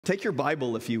Take your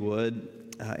Bible, if you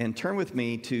would, and turn with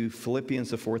me to Philippians,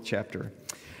 the 4th chapter.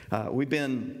 We've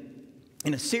been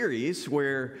in a series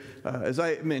where, as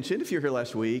I mentioned, if you were here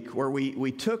last week, where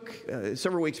we took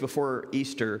several weeks before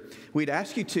Easter, we'd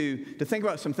ask you to think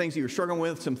about some things that you were struggling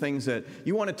with, some things that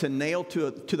you wanted to nail to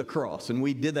the cross, and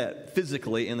we did that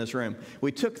physically in this room.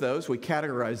 We took those, we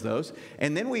categorized those,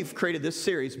 and then we've created this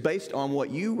series based on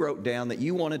what you wrote down that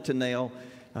you wanted to nail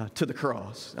to the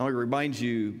cross. I want to remind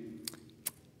you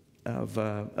of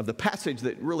the passage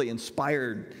that really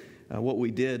inspired what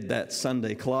we did that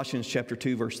Sunday. Colossians chapter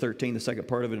 2, verse 13, the second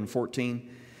part of it in 14.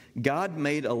 God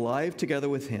made alive together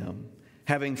with him,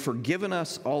 having forgiven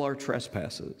us all our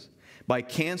trespasses, by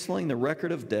canceling the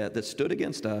record of debt that stood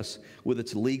against us with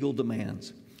its legal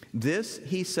demands. This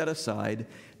he set aside,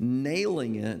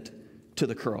 nailing it to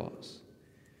the cross.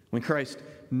 When Christ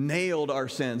nailed our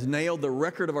sins, nailed the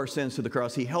record of our sins to the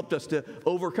cross, he helped us to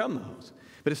overcome those.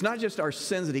 But it's not just our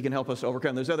sins that he can help us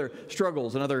overcome. There's other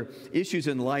struggles and other issues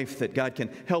in life that God can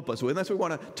help us with. And that's what we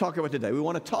want to talk about today. We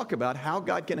want to talk about how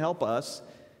God can help us,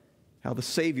 how the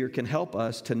Savior can help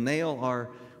us to nail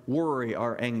our worry,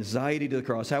 our anxiety to the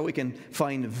cross, how we can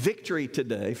find victory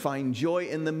today, find joy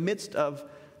in the midst of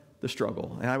the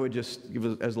struggle. And I would just give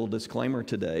as a little disclaimer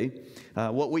today,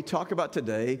 what we talk about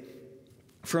today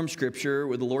from Scripture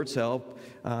with the Lord's help,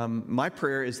 my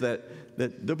prayer is that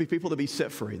there'll be people to be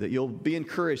set free, that you'll be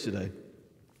encouraged today.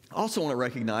 I also want to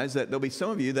recognize that there'll be some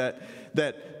of you that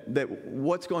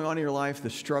what's going on in your life, the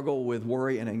struggle with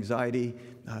worry and anxiety,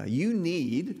 you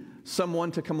need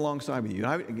someone to come alongside you.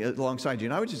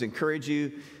 And I would just encourage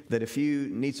you that if you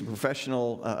need some a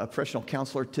professional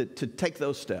counselor to take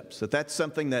those steps, that's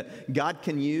something that God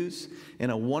can use in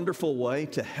a wonderful way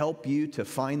to help you to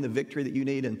find the victory that you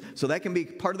need. And so that can be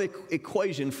part of the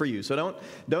equation for you. So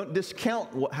don't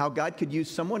discount how God could use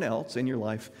someone else in your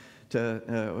life to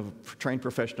a trained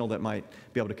professional that might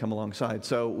be able to come alongside.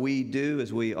 So we do,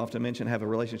 as we often mention, have a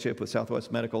relationship with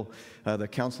Southwest Medical, the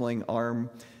counseling arm.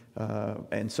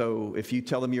 And so if you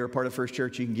tell them you're a part of First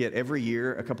Church, you can get every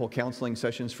year a couple of counseling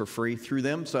sessions for free through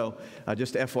them. So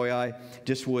just FYI,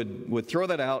 just would throw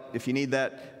that out. If you need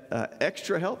that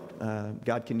extra help,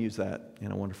 God can use that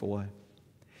in a wonderful way.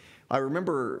 I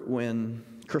remember when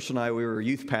Chris and I, we were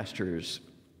youth pastors,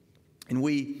 and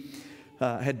we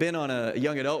had been on a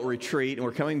young adult retreat, and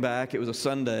we're coming back. It was a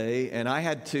Sunday, and I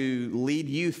had to lead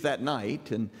youth that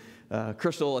night, and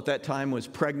Crystal at that time was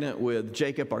pregnant with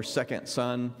Jacob, our second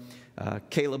son.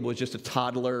 Caleb was just a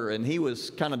toddler, and he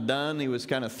was kind of done. He was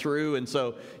kind of through, and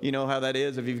so you know how that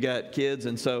is if you've got kids.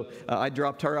 And so I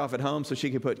dropped her off at home so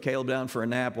she could put Caleb down for a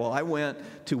nap. Well, I went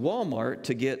to Walmart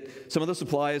to get some of the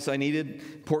supplies I needed,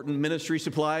 important ministry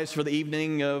supplies for the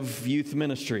evening of youth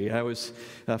ministry. I was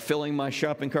filling my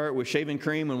shopping cart with shaving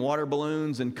cream and water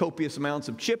balloons and copious amounts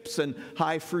of chips and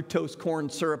high fructose corn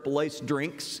syrup laced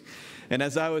drinks. And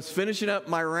as I was finishing up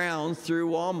my rounds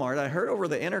through Walmart, I heard over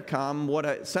the intercom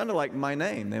what sounded like my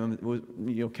name. It was,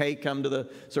 Kay, come to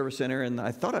the service center, and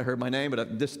I thought I heard my name, but I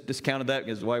discounted that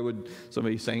because why would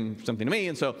somebody saying something to me?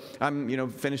 And so I'm,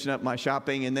 finishing up my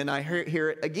shopping, and then I hear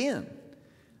it again.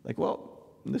 Like, well,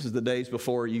 this is the days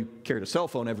before you carried a cell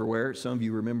phone everywhere. Some of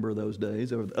you remember those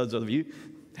days. Others of you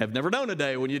have never known a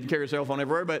day when you didn't carry a cell phone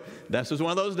everywhere, but this was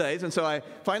one of those days. And so I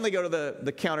finally go to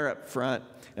the counter up front.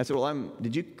 I said, well,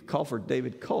 did you call for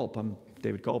David Colp? I'm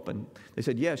David Colp. And they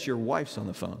said, yes, your wife's on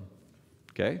the phone.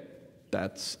 Okay,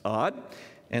 that's odd.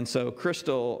 And so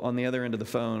Crystal on the other end of the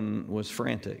phone was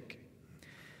frantic.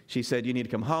 She said, you need to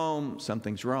come home.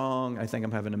 Something's wrong. I think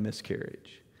I'm having a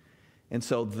miscarriage. And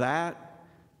so that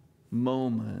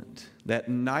moment, that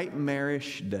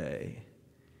nightmarish day,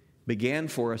 began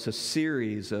for us a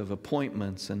series of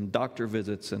appointments and doctor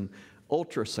visits and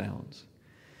ultrasounds,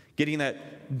 getting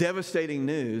that devastating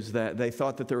news that they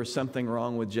thought that there was something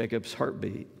wrong with Jacob's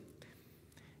heartbeat.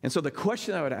 And so the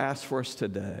question I would ask for us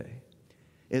today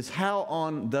is how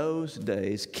on those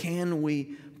days can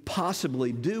we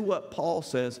possibly do what Paul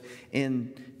says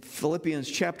in Philippians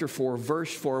chapter 4,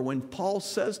 verse 4, when Paul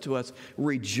says to us,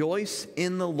 rejoice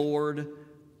in the Lord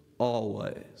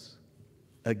always.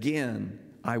 Again,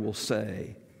 I will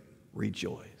say,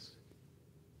 rejoice.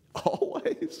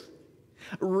 Always?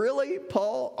 Really,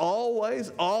 Paul?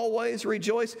 Always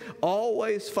rejoice?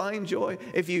 Always find joy?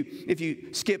 If you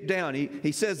skip down,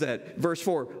 he says that, verse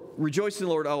 4, rejoice in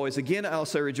the Lord always. Again, I'll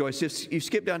say rejoice. If you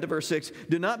skip down to verse 6,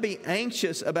 do not be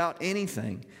anxious about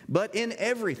anything, but in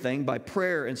everything, by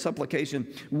prayer and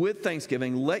supplication, with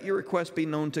thanksgiving, let your requests be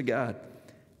known to God.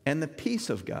 And the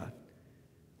peace of God,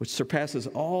 which surpasses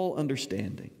all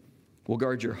understanding, will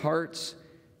guard your hearts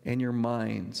and your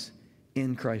minds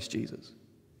in Christ Jesus.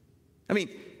 I mean,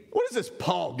 what does this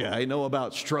Paul guy know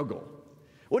about struggle?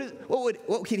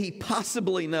 What could he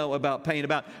possibly know about pain,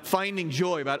 about finding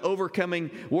joy, about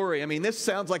overcoming worry? I mean, this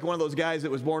sounds like one of those guys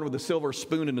that was born with a silver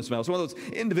spoon in his mouth. It's one of those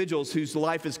individuals whose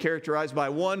life is characterized by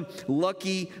one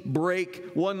lucky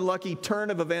break, one lucky turn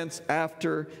of events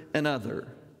after another.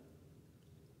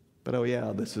 But oh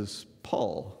yeah, this is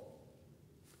Paul.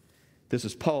 This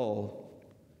is Paul,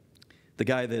 the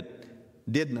guy that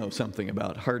did know something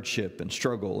about hardship and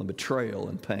struggle and betrayal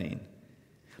and pain.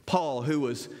 Paul, who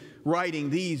was writing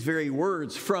these very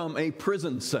words from a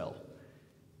prison cell,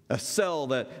 a cell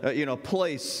that, a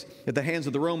place at the hands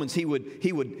of the Romans, he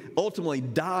would ultimately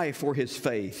die for his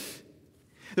faith.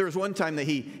 There was one time that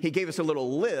he gave us a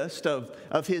little list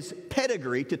of his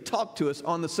pedigree to talk to us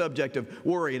on the subject of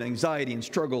worry and anxiety and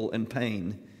struggle and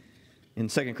pain. In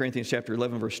 2 Corinthians chapter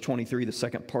 11, verse 23, the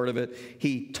second part of it,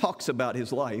 he talks about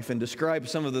his life and describes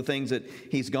some of the things that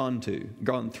he's gone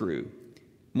through.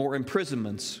 More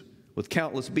imprisonments, with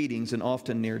countless beatings and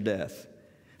often near death.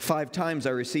 5 times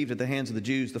I received at the hands of the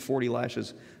Jews the 40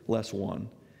 lashes less one.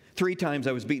 3 times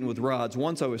I was beaten with rods.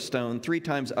 Once I was stoned. 3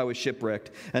 times I was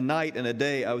shipwrecked. A night and a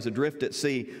day I was adrift at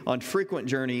sea, on frequent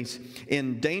journeys,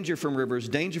 in danger from rivers,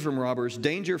 danger from robbers,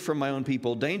 danger from my own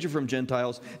people, danger from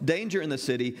Gentiles, danger in the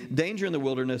city, danger in the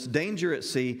wilderness, danger at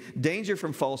sea, danger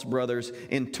from false brothers,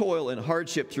 in toil and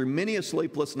hardship through many a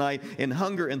sleepless night, in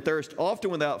hunger and thirst,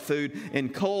 often without food, in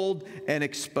cold and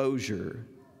exposure.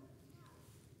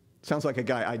 Sounds like a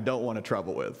guy I don't want to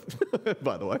travel with,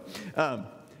 by the way.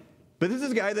 But this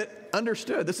is a guy that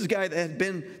understood. This is a guy that had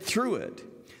been through it,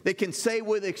 that can say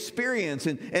with experience.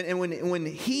 And when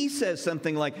he says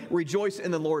something like, rejoice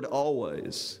in the Lord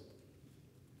always,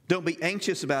 don't be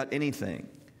anxious about anything,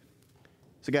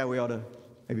 it's a guy we ought to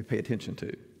maybe pay attention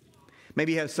to.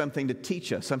 Maybe he has something to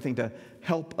teach us, something to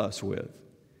help us with,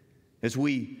 as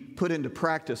we put into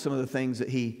practice some of the things that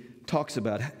he talks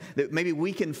about, that maybe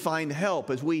we can find help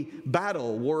as we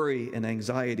battle worry and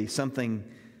anxiety, something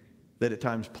that at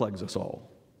times plagues us all.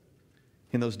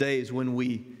 In those days when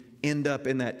we end up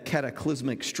in that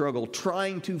cataclysmic struggle,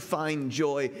 trying to find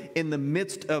joy in the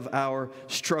midst of our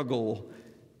struggle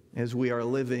as we are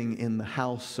living in the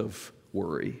house of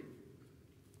worry.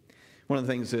 One of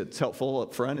the things that's helpful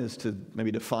up front is to maybe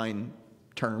define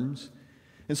terms.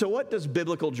 And so what does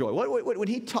biblical joy, when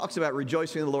he talks about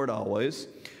rejoicing in the Lord always,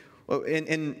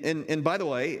 and by the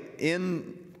way,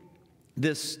 in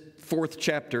this 4th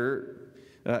chapter,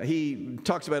 he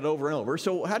talks about it over and over.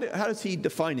 So how is he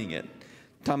defining it?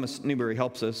 Thomas Newberry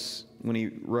helps us when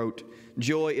he wrote,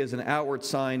 joy is an outward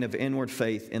sign of inward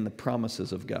faith in the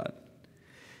promises of God.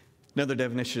 Another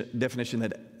definition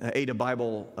that Ada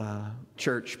Bible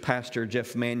Church pastor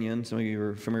Jeff Mannion, some of you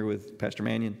are familiar with Pastor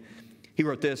Mannion, he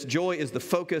wrote this: joy is the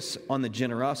focus on the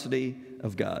generosity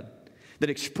of God that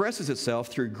expresses itself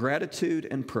through gratitude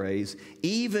and praise,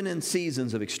 even in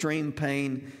seasons of extreme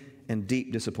pain and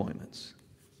deep disappointments.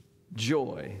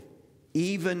 Joy,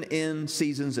 even in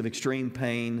seasons of extreme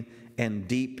pain and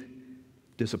deep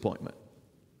disappointment.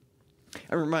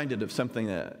 I'm reminded of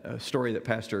a story that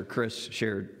Pastor Chris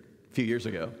shared a few years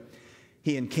ago.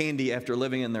 He and Candy, after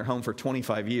living in their home for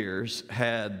 25 years,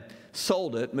 had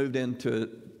sold it, moved into a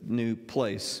new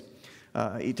place.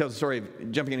 He tells the story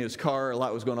of jumping into his car. A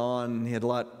lot was going on. He had a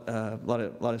lot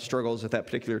of struggles at that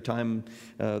particular time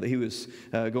that he was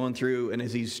going through. And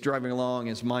as he's driving along,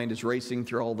 his mind is racing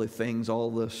through all the things,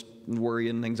 all the worry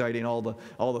and anxiety and all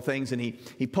the things. And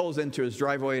he pulls into his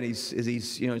driveway, and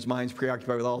his mind's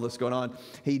preoccupied with all this going on.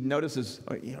 He notices,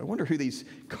 I wonder who these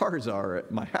cars are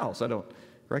at my house. I don't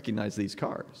recognize these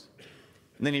cars.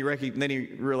 And then he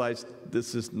realized,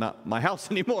 this is not my house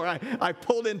anymore. I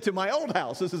pulled into my old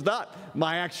house. This is not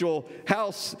my actual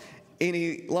house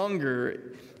any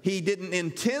longer. He didn't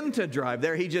intend to drive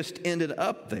there. He just ended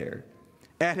up there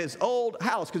at his old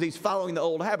house because he's following the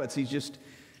old habits. He's just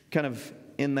kind of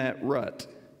in that rut.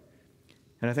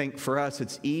 And I think for us,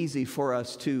 it's easy for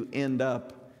us to end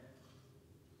up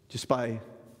just by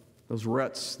those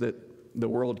ruts that the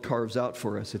world carves out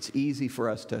for us. It's easy for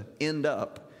us to end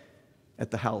up at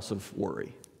the house of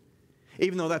worry.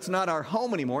 Even though that's not our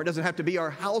home anymore, it doesn't have to be our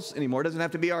house anymore, it doesn't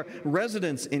have to be our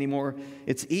residence anymore,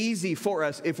 it's easy for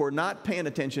us, if we're not paying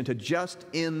attention, to just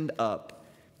end up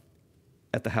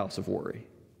at the house of worry.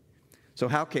 So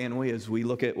how can we, as we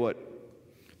look at what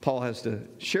Paul has to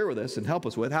share with us and help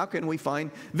us with, how can we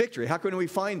find victory? How can we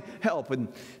find help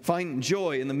and find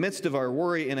joy in the midst of our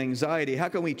worry and anxiety? How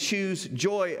can we choose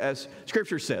joy as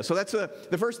Scripture says? So that's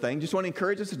the first thing. Just want to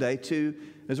encourage us today to,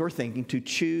 as we're thinking, to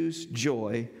choose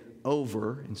joy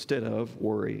over instead of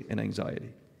worry and anxiety.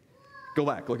 Go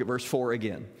back, look at verse 4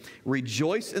 again.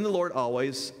 Rejoice in the Lord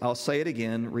always. I'll say it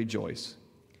again, rejoice.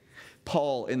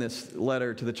 Paul, in this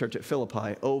letter to the church at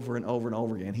Philippi, over and over and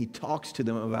over again, he talks to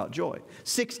them about joy.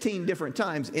 16 different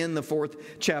times in the 4th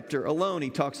chapter alone,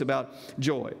 he talks about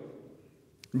joy.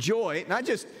 Joy, not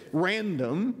just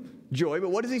random joy, but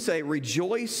what does he say?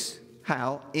 Rejoice,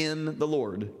 how? In the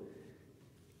Lord.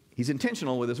 He's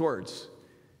intentional with his words.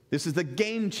 This is the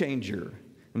game changer.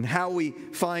 And how we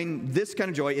find this kind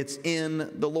of joy, it's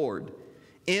in the Lord.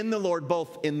 In the Lord,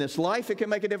 both in this life it can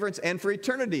make a difference, and for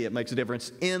eternity it makes a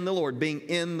difference. In the Lord, being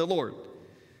in the Lord.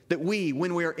 That we,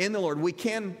 when we are in the Lord, we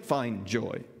can find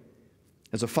joy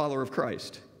as a follower of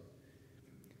Christ.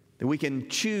 That we can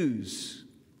choose,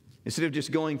 instead of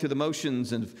just going through the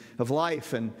motions of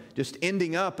life and just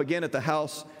ending up again at the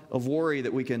house of worry,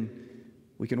 that we can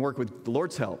work with the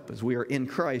Lord's help. As we are in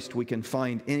Christ, we can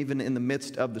find, even in the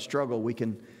midst of the struggle, we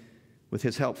can, with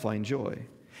His help, find joy.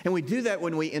 And we do that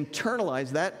when we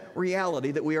internalize that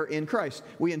reality that we are in Christ.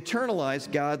 We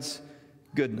internalize God's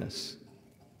goodness.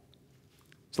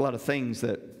 There's a lot of things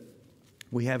that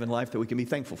we have in life that we can be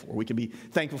thankful for. We can be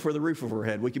thankful for the roof over our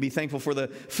head. We can be thankful for the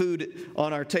food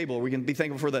on our table. We can be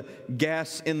thankful for the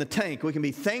gas in the tank. We can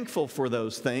be thankful for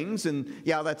those things. And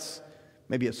yeah, that's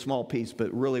maybe a small piece,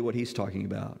 but really what he's talking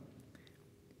about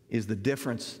is the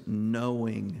difference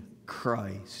knowing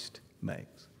Christ makes.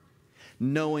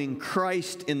 Knowing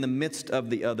Christ in the midst of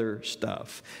the other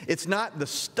stuff. It's not the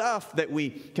stuff that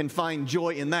we can find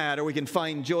joy in that, or we can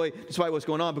find joy despite what's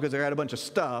going on because they're at a bunch of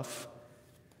stuff.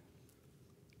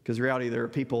 Because in reality, there are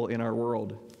people in our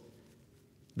world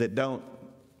that don't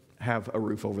have a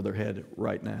roof over their head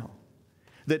right now,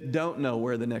 that don't know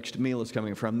where the next meal is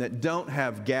coming from, that don't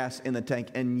have gas in the tank,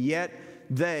 and yet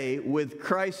they, with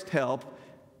Christ's help,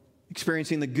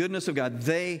 experiencing the goodness of God,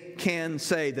 they can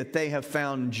say that they have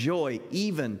found joy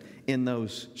even in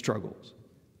those struggles.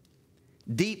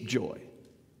 Deep joy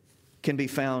can be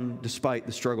found despite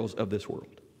the struggles of this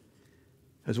world.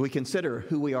 As we consider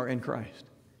who we are in Christ,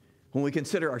 when we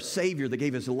consider our Savior that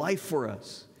gave His life for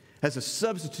us as a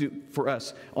substitute for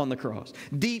us on the cross.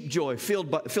 Deep joy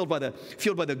filled by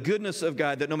the goodness of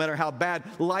God, that no matter how bad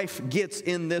life gets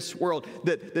in this world,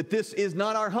 that this is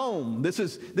not our home. This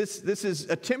is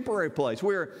a temporary place.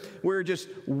 We're just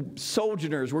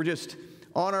sojourners. We're just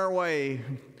on our way.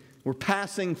 We're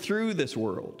passing through this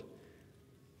world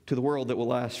to the world that will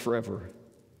last forever.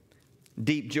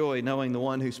 Deep joy knowing the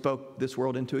one who spoke this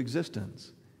world into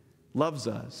existence loves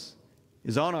us,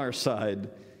 is on our side,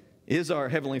 is our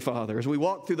Heavenly Father. As we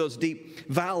walk through those deep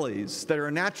valleys that are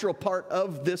a natural part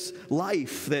of this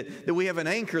life, that we have an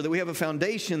anchor, that we have a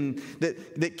foundation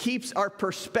that keeps our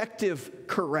perspective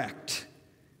correct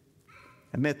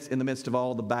in the midst of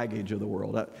all the baggage of the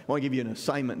world. I want to give you an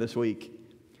assignment this week.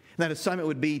 And that assignment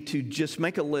would be to just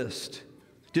make a list,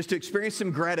 just to experience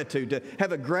some gratitude, to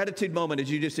have a gratitude moment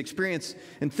as you just experience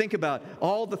and think about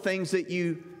all the things that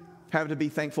you have to be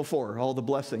thankful for, all the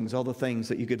blessings, all the things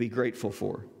that you could be grateful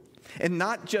for. And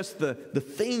not just the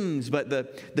things, but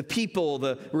the people,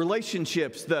 the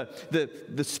relationships,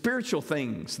 the spiritual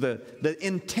things, the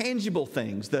intangible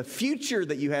things, the future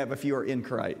that you have if you are in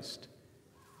Christ.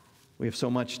 We have so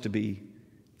much to be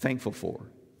thankful for.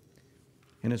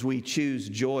 And as we choose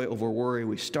joy over worry,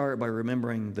 we start by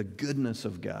remembering the goodness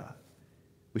of God.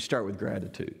 We start with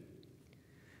gratitude.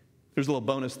 There's a little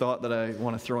bonus thought that I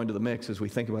want to throw into the mix as we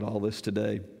think about all this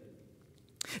today.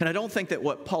 And I don't think that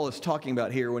what Paul is talking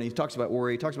about here when he talks about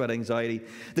worry, he talks about anxiety,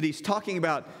 that he's talking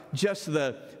about just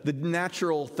the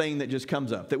natural thing that just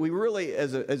comes up. That we really,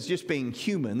 as just being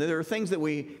human, that there are things that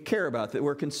we care about, that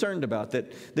we're concerned about,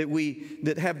 that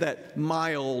have that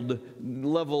mild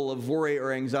level of worry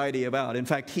or anxiety about. In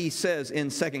fact, he says in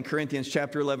 2 Corinthians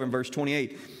chapter 11, verse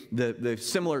 28, the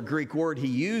similar Greek word he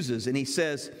uses, and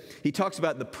he talks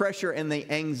about the pressure and the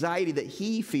anxiety that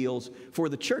he feels for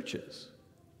the churches.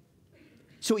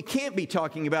 So he can't be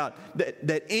talking about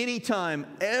that any time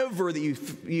ever that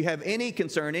you have any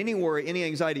concern, any worry, any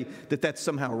anxiety, that's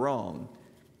somehow wrong.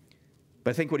 But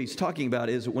I think what he's talking about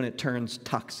is when it turns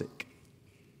toxic.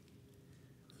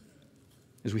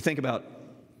 As we think about,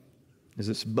 as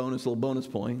this little bonus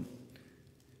point,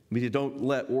 we don't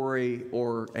let worry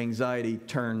or anxiety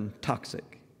turn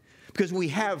toxic. Because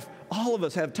all of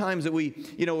us have times that we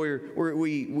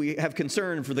have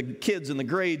concern for the kids and the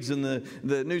grades and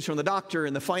the news from the doctor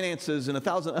and the finances and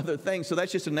 1,000 other things. So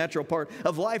that's just a natural part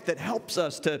of life that helps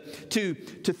us to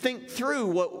think through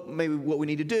what we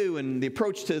need to do and the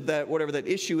approach to that, whatever that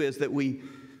issue is, that we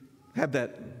have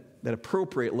that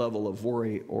appropriate level of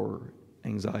worry or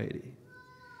anxiety.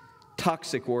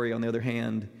 Toxic worry, on the other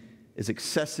hand, is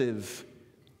excessive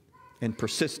and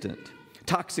persistent.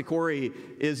 Toxic worry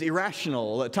is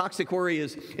irrational. Toxic worry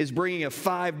is bringing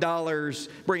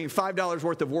 $5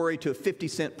 worth of worry to a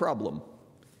 50-cent problem.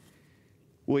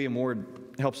 William Ward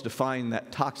helps define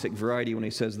that toxic variety when he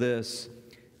says this: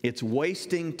 it's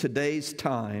wasting today's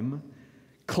time,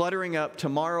 cluttering up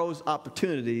tomorrow's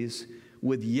opportunities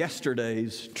with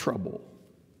yesterday's trouble.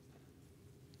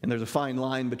 And there's a fine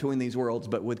line between these worlds,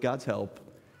 but with God's help,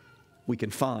 we can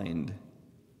find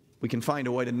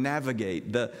a way to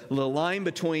navigate the line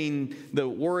between the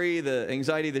worry, the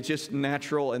anxiety that's just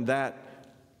natural, and that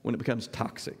when it becomes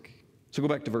toxic. So go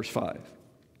back to verse 5.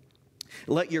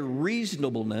 Let your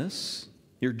reasonableness,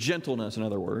 your gentleness, in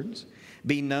other words,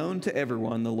 be known to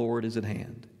everyone. The Lord is at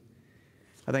hand.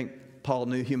 I think Paul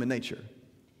knew human nature.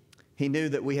 He knew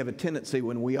that we have a tendency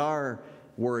when we are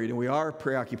worried and we are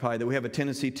preoccupied, that we have a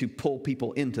tendency to pull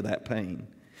people into that pain.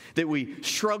 That we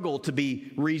struggle to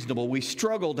be reasonable. We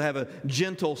struggle to have a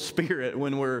gentle spirit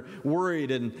when we're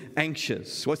worried and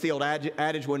anxious. What's the old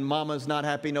adage? When mama's not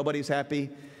happy, nobody's happy.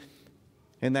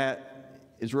 And that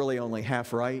is really only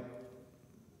half right,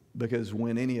 because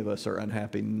when any of us are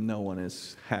unhappy, no one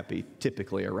is happy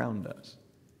typically around us,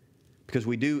 because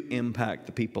we do impact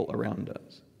the people around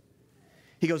us.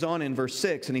 He goes on in verse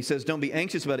 6 and he says, don't be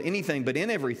anxious about anything, but in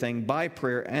everything, by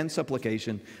prayer and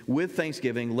supplication, with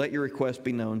thanksgiving, let your request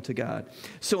be known to God.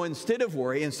 So instead of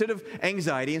worry, instead of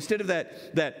anxiety, instead of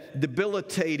that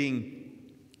debilitating,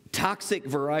 toxic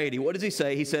variety, what does he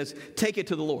say? He says, take it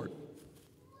to the Lord.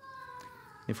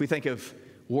 If we think of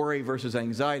worry versus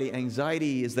anxiety,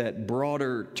 anxiety is that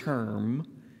broader term,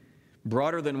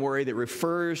 broader than worry, that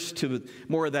refers to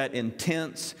more of that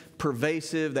intense,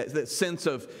 pervasive, that sense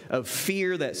of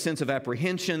fear, that sense of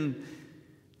apprehension,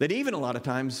 that even a lot of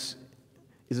times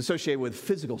is associated with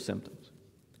physical symptoms.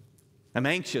 I'm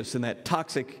anxious, and that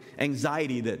toxic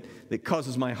anxiety that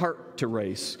causes my heart to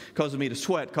race, causes me to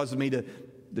sweat, causes me to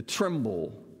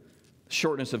tremble,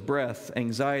 shortness of breath.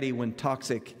 Anxiety, when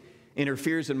toxic,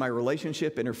 interferes in my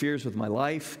relationship, interferes with my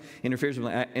life, interferes with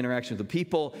my interactions with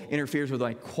people, interferes with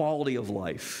my quality of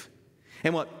life.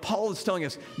 And what Paul is telling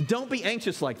us, don't be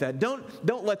anxious like that.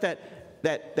 Don't let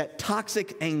that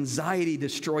toxic anxiety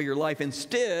destroy your life.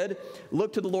 Instead,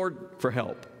 look to the Lord for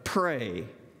help. Pray.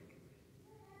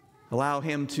 Allow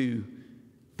Him to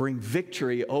bring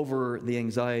victory over the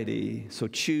anxiety. So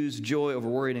choose joy over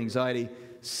worry and anxiety.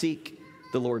 Seek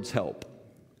the Lord's help.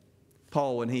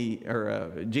 Paul,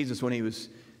 Jesus, when he was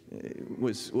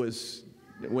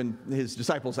when his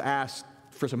disciples asked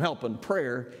for some help in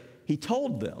prayer, he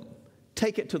told them,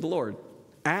 take it to the Lord.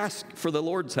 Ask for the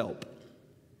Lord's help.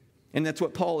 And that's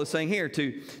what Paul is saying here,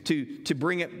 to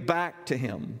bring it back to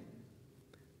Him.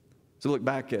 So look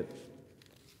back at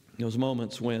those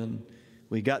moments when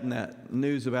we gotten that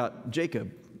news about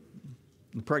Jacob,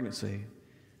 the pregnancy.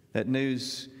 That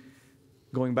news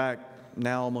going back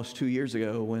now almost 2 years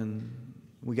ago, when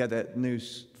we got that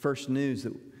first news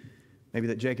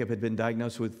that Jacob had been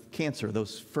diagnosed with cancer.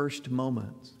 Those first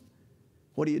moments.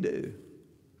 What do?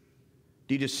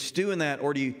 Do you just stew in that,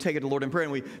 or do you take it to the Lord in prayer?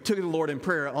 And we took it to the Lord in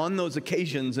prayer on those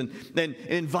occasions, and then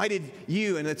invited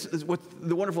you. And it's what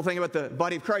the wonderful thing about the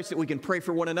body of Christ, that we can pray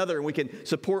for one another, and we can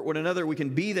support one another, we can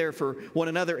be there for one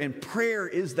another. And prayer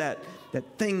is that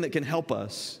thing that can help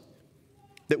us.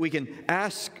 That we can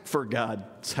ask for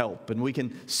God's help, and we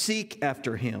can seek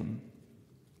after Him.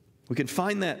 We can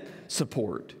find that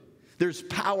support. There's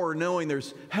power knowing,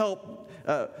 there's help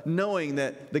knowing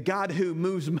that the God who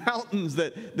moves mountains,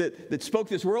 that spoke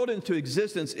this world into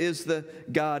existence, is the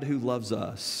God who loves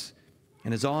us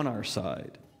and is on our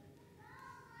side.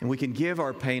 And we can give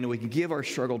our pain and we can give our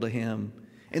struggle to Him.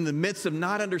 In the midst of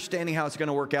not understanding how it's going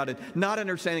to work out and not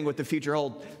understanding what the future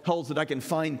holds, that I can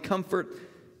find comfort.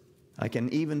 I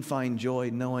can even find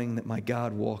joy knowing that my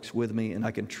God walks with me and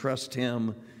I can trust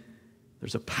Him.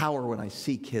 There's a power when I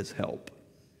seek His help.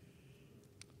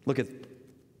 Look at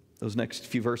those next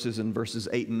few verses in verses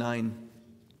 8 and 9.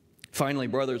 Finally,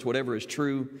 brothers, whatever is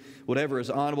true, whatever is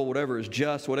honorable, whatever is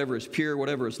just, whatever is pure,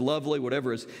 whatever is lovely,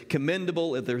 whatever is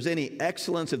commendable, if there's any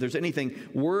excellence, if there's anything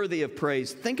worthy of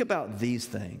praise, think about these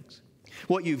things.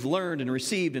 What you've learned and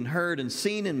received and heard and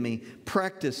seen in me,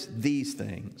 practice these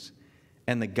things,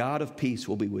 and the God of peace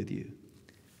will be with you.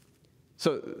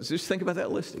 So just think about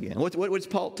that list again. What does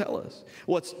Paul tell us?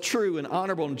 What's true and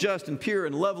honorable and just and pure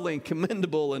and lovely and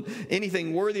commendable and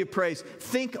anything worthy of praise.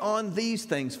 Think on these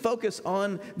things. Focus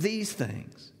on these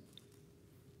things.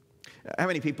 How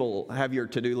many people have your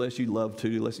to-do list? You love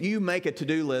to-do lists. You make a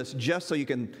to-do list just so you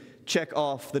can check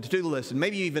off the to-do list. And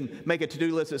maybe you even make a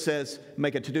to-do list that says,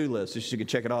 make a to-do list, just so you can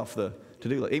check it off the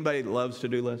to-do list. Anybody that loves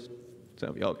to-do lists?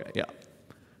 So, okay, yeah.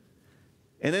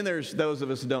 And then there's those of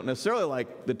us who don't necessarily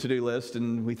like the to-do list,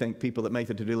 and we think people that make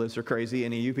the to-do list are crazy.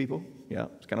 Any of you people? Yeah,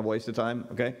 it's kind of a waste of time,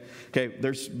 okay? Okay,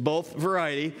 there's both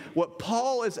variety. What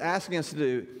Paul is asking us to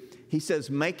do, he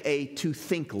says, make a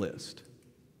to-think list.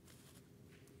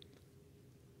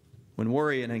 When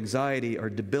worry and anxiety are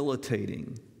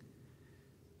debilitating,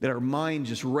 that our mind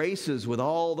just races with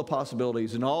all the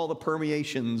possibilities and all the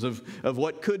permeations of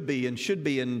what could be and should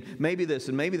be and maybe this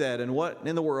and maybe that and what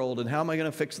in the world and how am I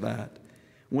going to fix that?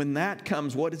 When that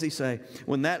comes, what does he say?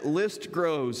 When that list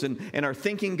grows and our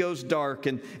thinking goes dark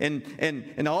and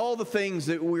all the things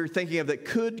that we're thinking of that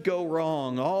could go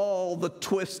wrong, all the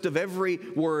twist of every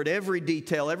word, every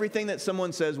detail, everything that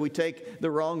someone says we take the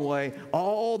wrong way,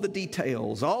 all the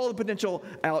details, all the potential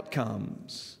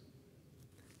outcomes.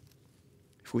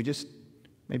 If we just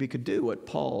maybe could do what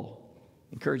Paul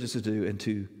encourages us to do and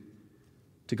to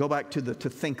go back to the to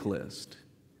think list,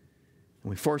 and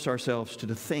we force ourselves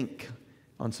to think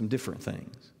on some different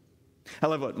things. I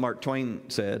love what Mark Twain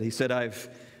said. He said, I've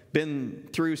been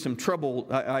through some trouble.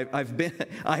 I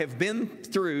have been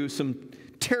through some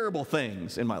terrible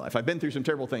things in my life. I've been through some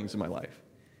terrible things in my life,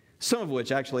 some of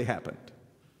which actually happened.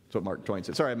 That's what Mark Twain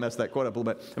said. Sorry, I messed that quote up a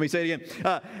little bit. Let me say it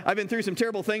again. I've been through some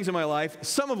terrible things in my life,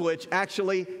 some of which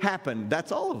actually happened.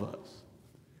 That's all of us.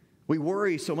 We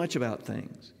worry so much about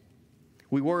things.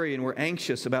 We worry and we're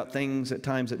anxious about things at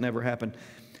times that never happen.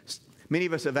 Many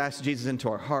of us have asked Jesus into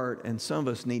our heart, and some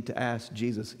of us need to ask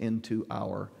Jesus into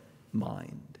our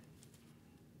mind.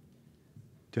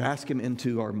 To ask him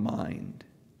into our mind.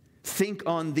 Think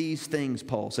on these things,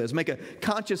 Paul says. Make a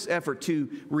conscious effort to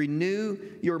renew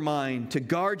your mind, to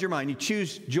guard your mind. You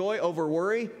choose joy over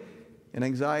worry and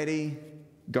anxiety,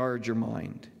 guard your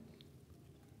mind.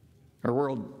 Our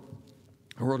world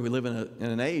we live in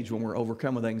an age when we're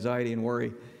overcome with anxiety and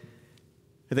worry.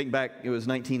 I think back, it was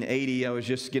 1980, I was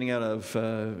just getting out of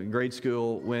grade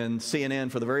school when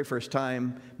CNN for the very first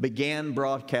time began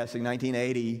broadcasting,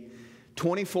 1980,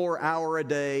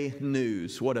 24-hour-a-day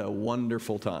news. What a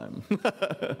wonderful time.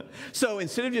 So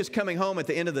instead of just coming home at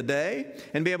the end of the day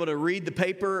and be able to read the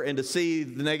paper and to see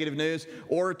the negative news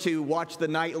or to watch the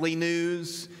nightly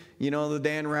news, you know, the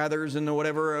Dan Rathers and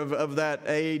whatever of that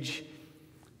age,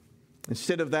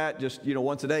 instead of that, just, you know,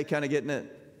 once a day kind of getting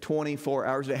it 24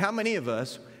 hours a day. How many of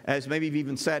us, as maybe you've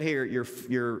even sat here,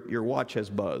 your watch has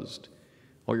buzzed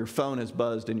or your phone has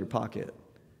buzzed in your pocket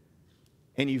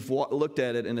and you've looked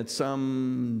at it and it's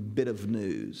some bit of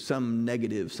news, some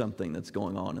negative something that's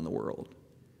going on in the world?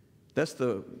 That's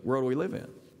the world we live in.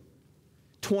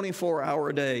 24-hour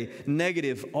a day,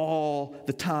 negative all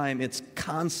the time. It's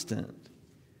constant.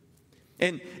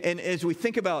 And as we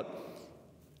think about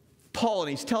Paul,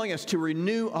 and he's telling us to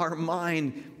renew our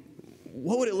mind,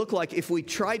 what would it look like if we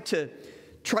tried to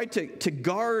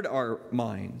guard our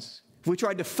minds? If we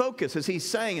tried to focus, as he's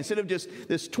saying, instead of just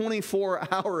this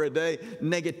 24-hour-a-day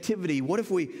negativity, what if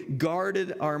we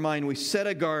guarded our mind? We set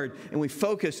a guard and we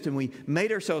focused and we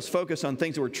made ourselves focus on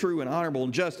things that were true and honorable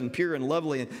and just and pure and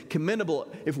lovely and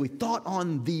commendable. If we thought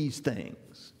on these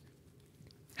things,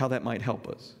 how that might help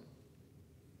us.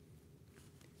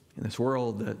 In this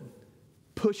world that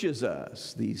pushes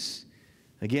us, these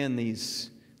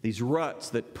ruts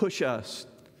that push us,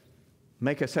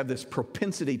 make us have this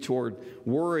propensity toward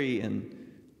worry and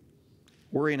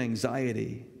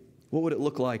anxiety. What would it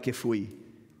look like if we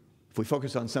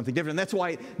focus on something different? And that's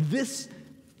why this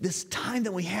time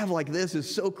that we have like this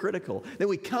is so critical. That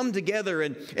we come together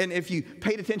and if you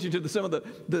paid attention to some of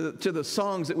the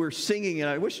songs that we're singing, and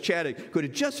I wish Chad could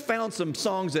have just found some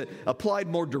songs that applied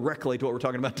more directly to what we're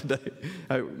talking about today.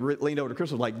 I leaned over to Chris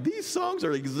and was like, these songs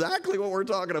are exactly what we're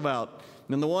talking about.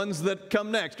 And the ones that come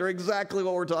next are exactly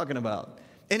what we're talking about.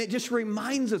 And it just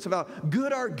reminds us of how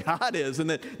good our God is and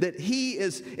that he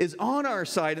is on our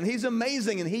side and he's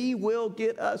amazing and he will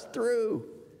get us through.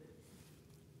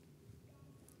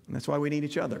 And that's why we need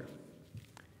each other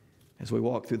as we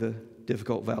walk through the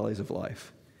difficult valleys of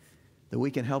life. That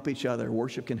we can help each other.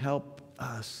 Worship can help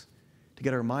us to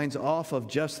get our minds off of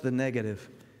just the negative,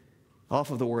 off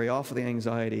of the worry, off of the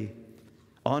anxiety,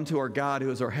 onto our God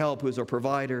who is our help, who is our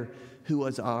provider, who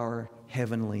is our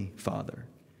heavenly Father.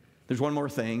 There's one more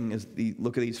thing as we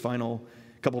look at these final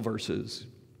couple verses.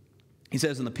 He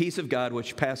says, and the peace of God, which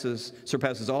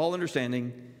surpasses all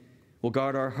understanding, will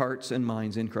guard our hearts and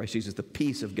minds in Christ Jesus, the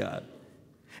peace of God.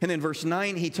 And then verse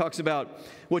 9, he talks about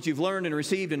what you've learned and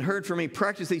received and heard from me.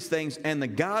 Practice these things, and the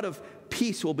God of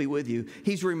peace will be with you.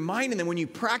 He's reminding them when you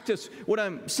practice what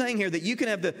I'm saying here, that you can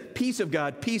have the peace of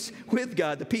God, peace with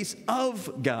God, the peace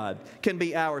of God can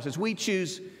be ours. As we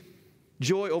choose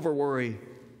joy over worry,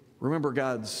 remember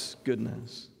God's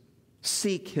goodness.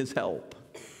 Seek his help.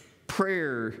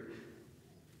 Prayer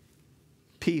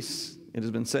Peace, it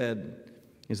has been said,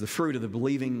 is the fruit of the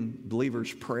believing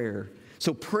believer's prayer.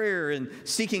 So prayer and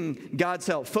seeking God's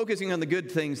help, focusing on the good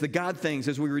things, the God things,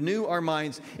 as we renew our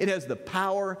minds, it has the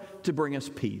power to bring us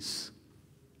peace.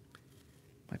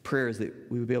 My prayer is that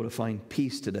we would be able to find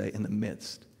peace today in the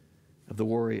midst of the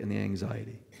worry and the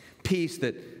anxiety. Peace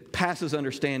that passes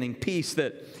understanding. Peace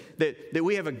that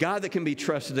we have a God that can be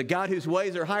trusted, a God whose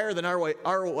ways are higher than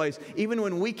our ways, even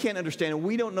when we can't understand and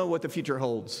we don't know what the future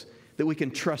holds, that we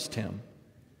can trust Him.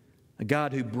 A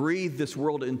God who breathed this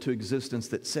world into existence,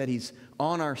 that said He's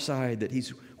on our side, that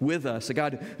He's with us. A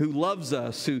God who loves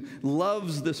us, who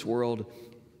loves this world.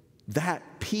 That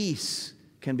peace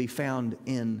can be found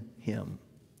in Him.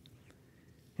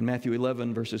 In Matthew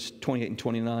 11, verses 28 and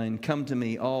 29, "Come to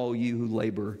me, all you who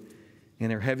labor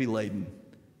and are heavy laden,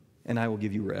 and I will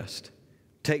give you rest.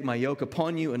 Take my yoke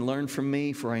upon you and learn from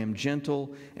me, for I am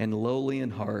gentle and lowly in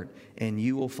heart, and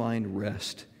you will find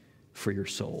rest for your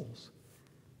souls."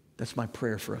 That's my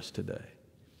prayer for us today.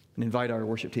 And invite our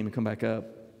worship team to come back up.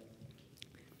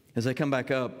 As they come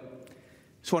back up, I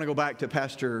just want to go back to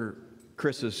Pastor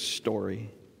Chris's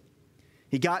story.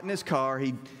 He got in his car,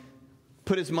 he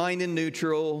put his mind in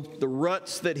neutral, the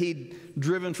ruts that he'd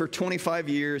driven for 25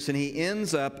 years, and he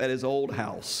ends up at his old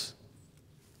house.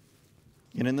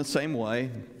 And in the same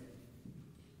way,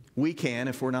 we can,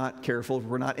 if we're not careful, if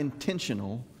we're not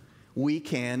intentional, we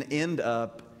can end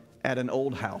up at an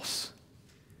old house.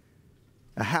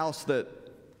 A house that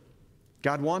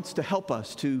God wants to help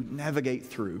us to navigate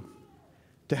through,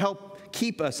 to help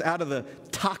keep us out of the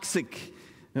toxic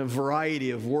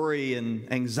variety of worry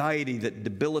and anxiety that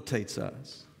debilitates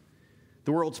us.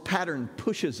 The world's pattern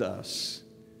pushes us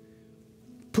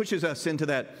into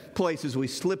that place as we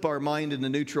slip our mind into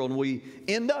neutral, and we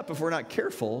end up, if we're not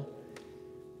careful,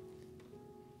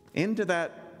 into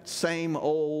that same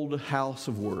old house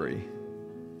of worry.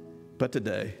 But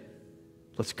today,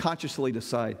 let's consciously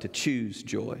decide to choose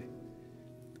joy,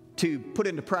 to put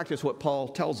into practice what Paul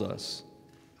tells us,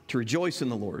 to rejoice in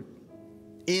the Lord,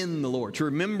 to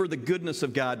remember the goodness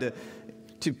of God,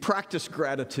 to practice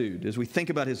gratitude as we think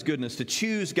about His goodness, to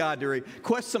choose God, to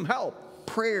request some help.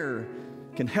 Prayer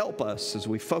can help us as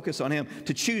we focus on Him,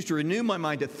 to choose to renew my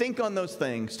mind, to think on those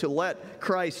things, to let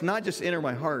Christ not just enter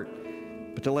my heart,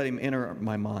 but to let Him enter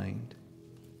my mind.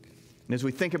 And as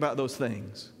we think about those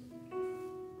things,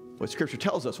 what Scripture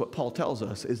tells us, what Paul tells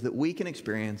us, is that we can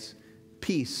experience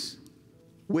peace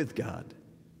with God,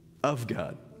 of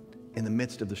God, in the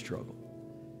midst of the struggle.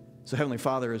 So Heavenly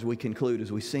Father, as we conclude,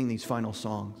 as we sing these final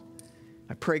songs,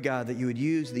 I pray, God, that you would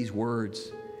use these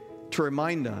words to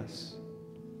remind us,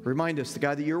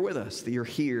 God, that you're with us, that you're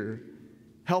here.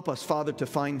 Help us, Father, to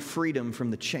find freedom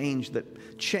from the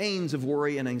chains of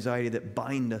worry and anxiety that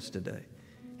bind us today.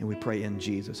 And we pray in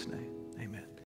Jesus' name.